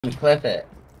And clip it.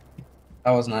 That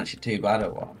wasn't actually too bad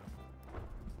at one.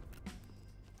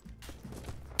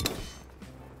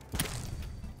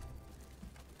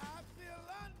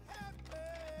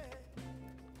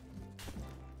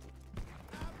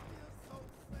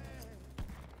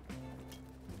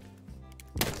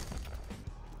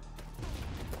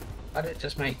 Why did it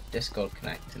just make Discord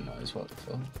connecting noise? What the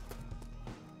fuck?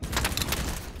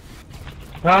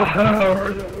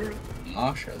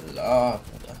 Mashallah.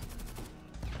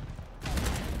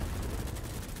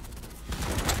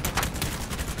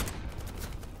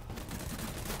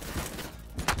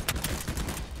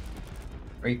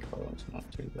 Recoil's not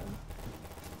too bad.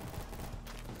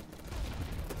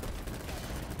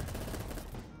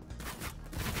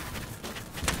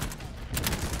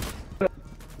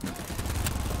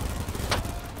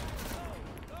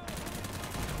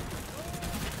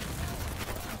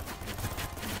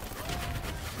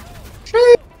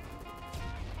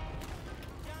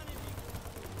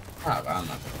 Oh, I'm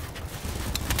not.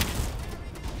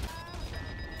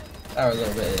 That was a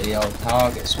little bit of the old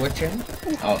target switching.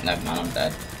 Oh, never mind, I'm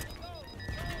dead.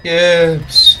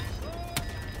 Gibbs!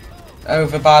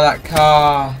 Over by that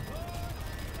car.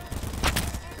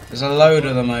 There's a load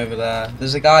of them over there.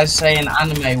 There's a guy saying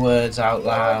anime words out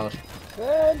loud.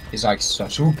 He's like,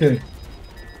 Sasuke.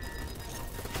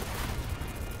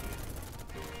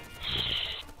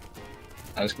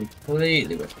 I was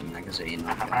completely with the magazine.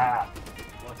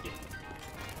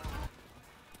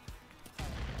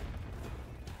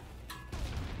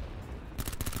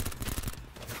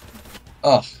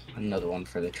 Oh, another one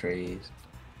for the trees.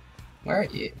 Where are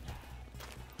you?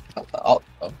 Oh,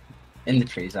 in the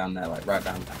trees down there, like right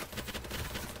down there.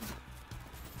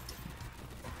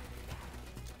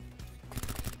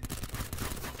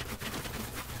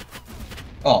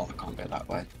 Oh, I can't go that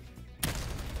way.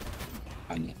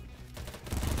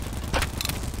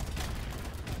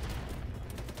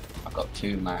 I've got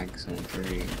 2 mags and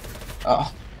 3.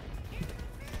 Oh,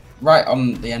 right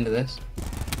on the end of this.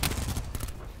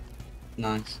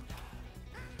 Nice.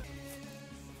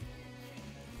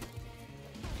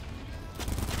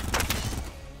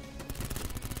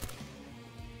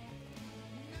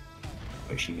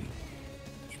 Where's she?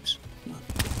 No.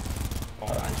 Oh,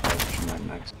 I'm my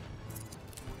mags.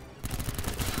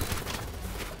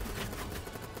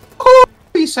 Oh,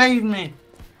 he saved me.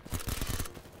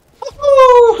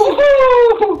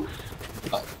 Oh,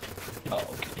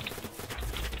 okay.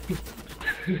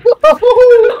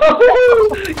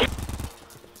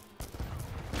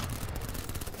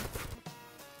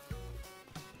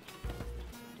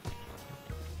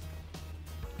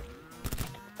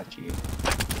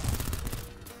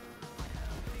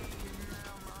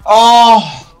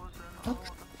 Oh!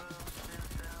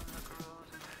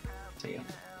 See him.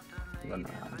 Run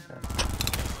around.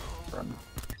 Run.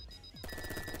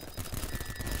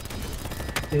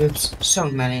 There's so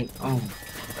many. Oh.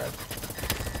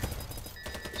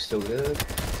 Still good.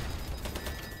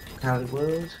 How it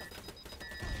was.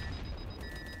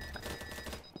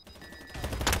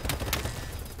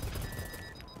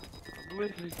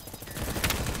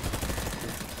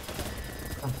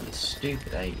 Oh, this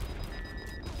stupid 8.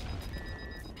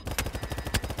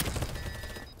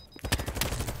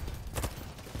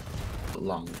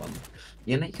 Long one.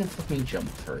 You know you can fucking jump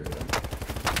through them.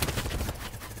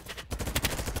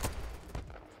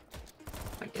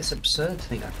 Like, it's absurd to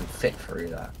think I can fit through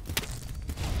that.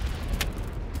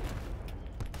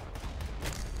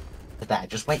 There,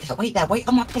 just wait there, wait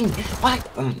on my thing. Wait.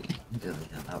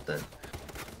 I'll do.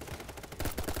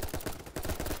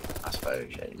 I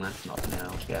suppose, yeah, you might have nothing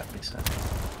else yet, me so.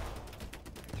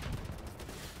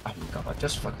 Oh my god, I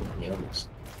just fucking kneels.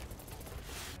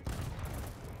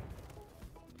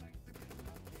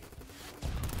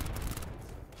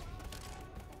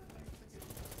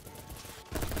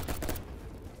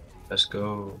 Let's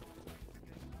go.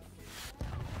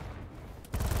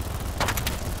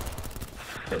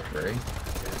 Victory.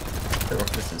 They're on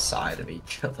the side of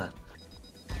each other.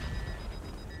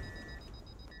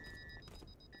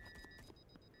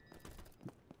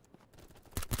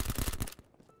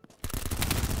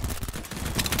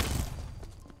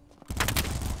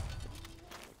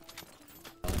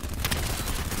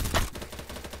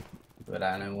 But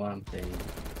I know one thing.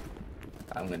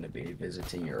 I'm gonna be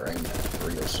visiting your arena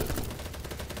real soon.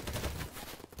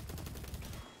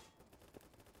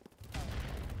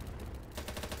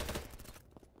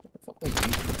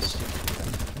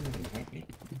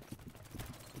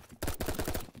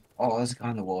 Oh, there's a guy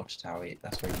in the water tower.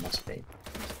 That's where you must be.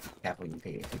 Careful, you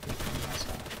can if you can from that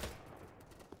side.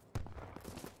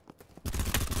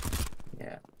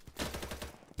 Yeah.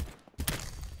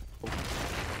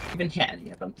 Even hit any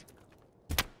of them.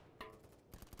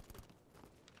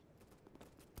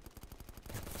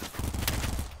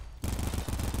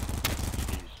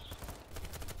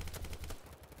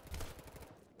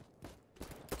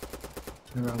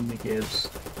 Around me, Gibbs.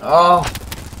 Oh!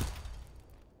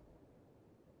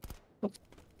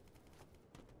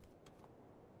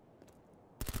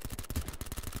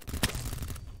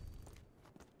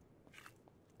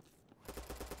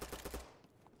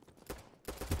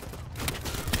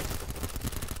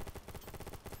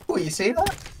 Oh, you see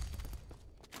that?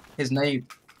 His name.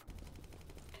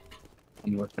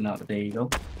 I'm whipping out the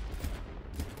eagle.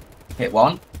 Hit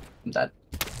one. I'm dead.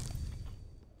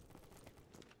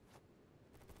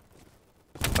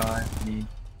 5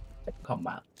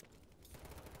 combat.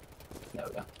 There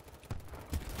we go.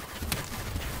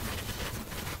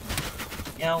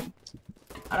 You know,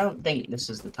 I don't think this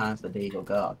is the time for the Eagle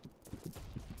Guard.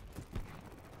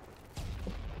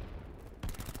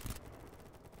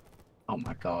 Oh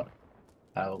my god.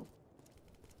 Help.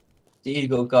 The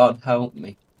Eagle Guard, help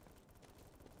me.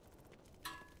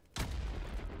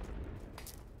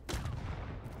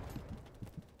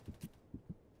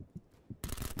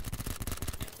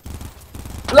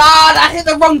 Lad, I hit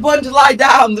the wrong button to lie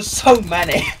down. There's so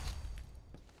many.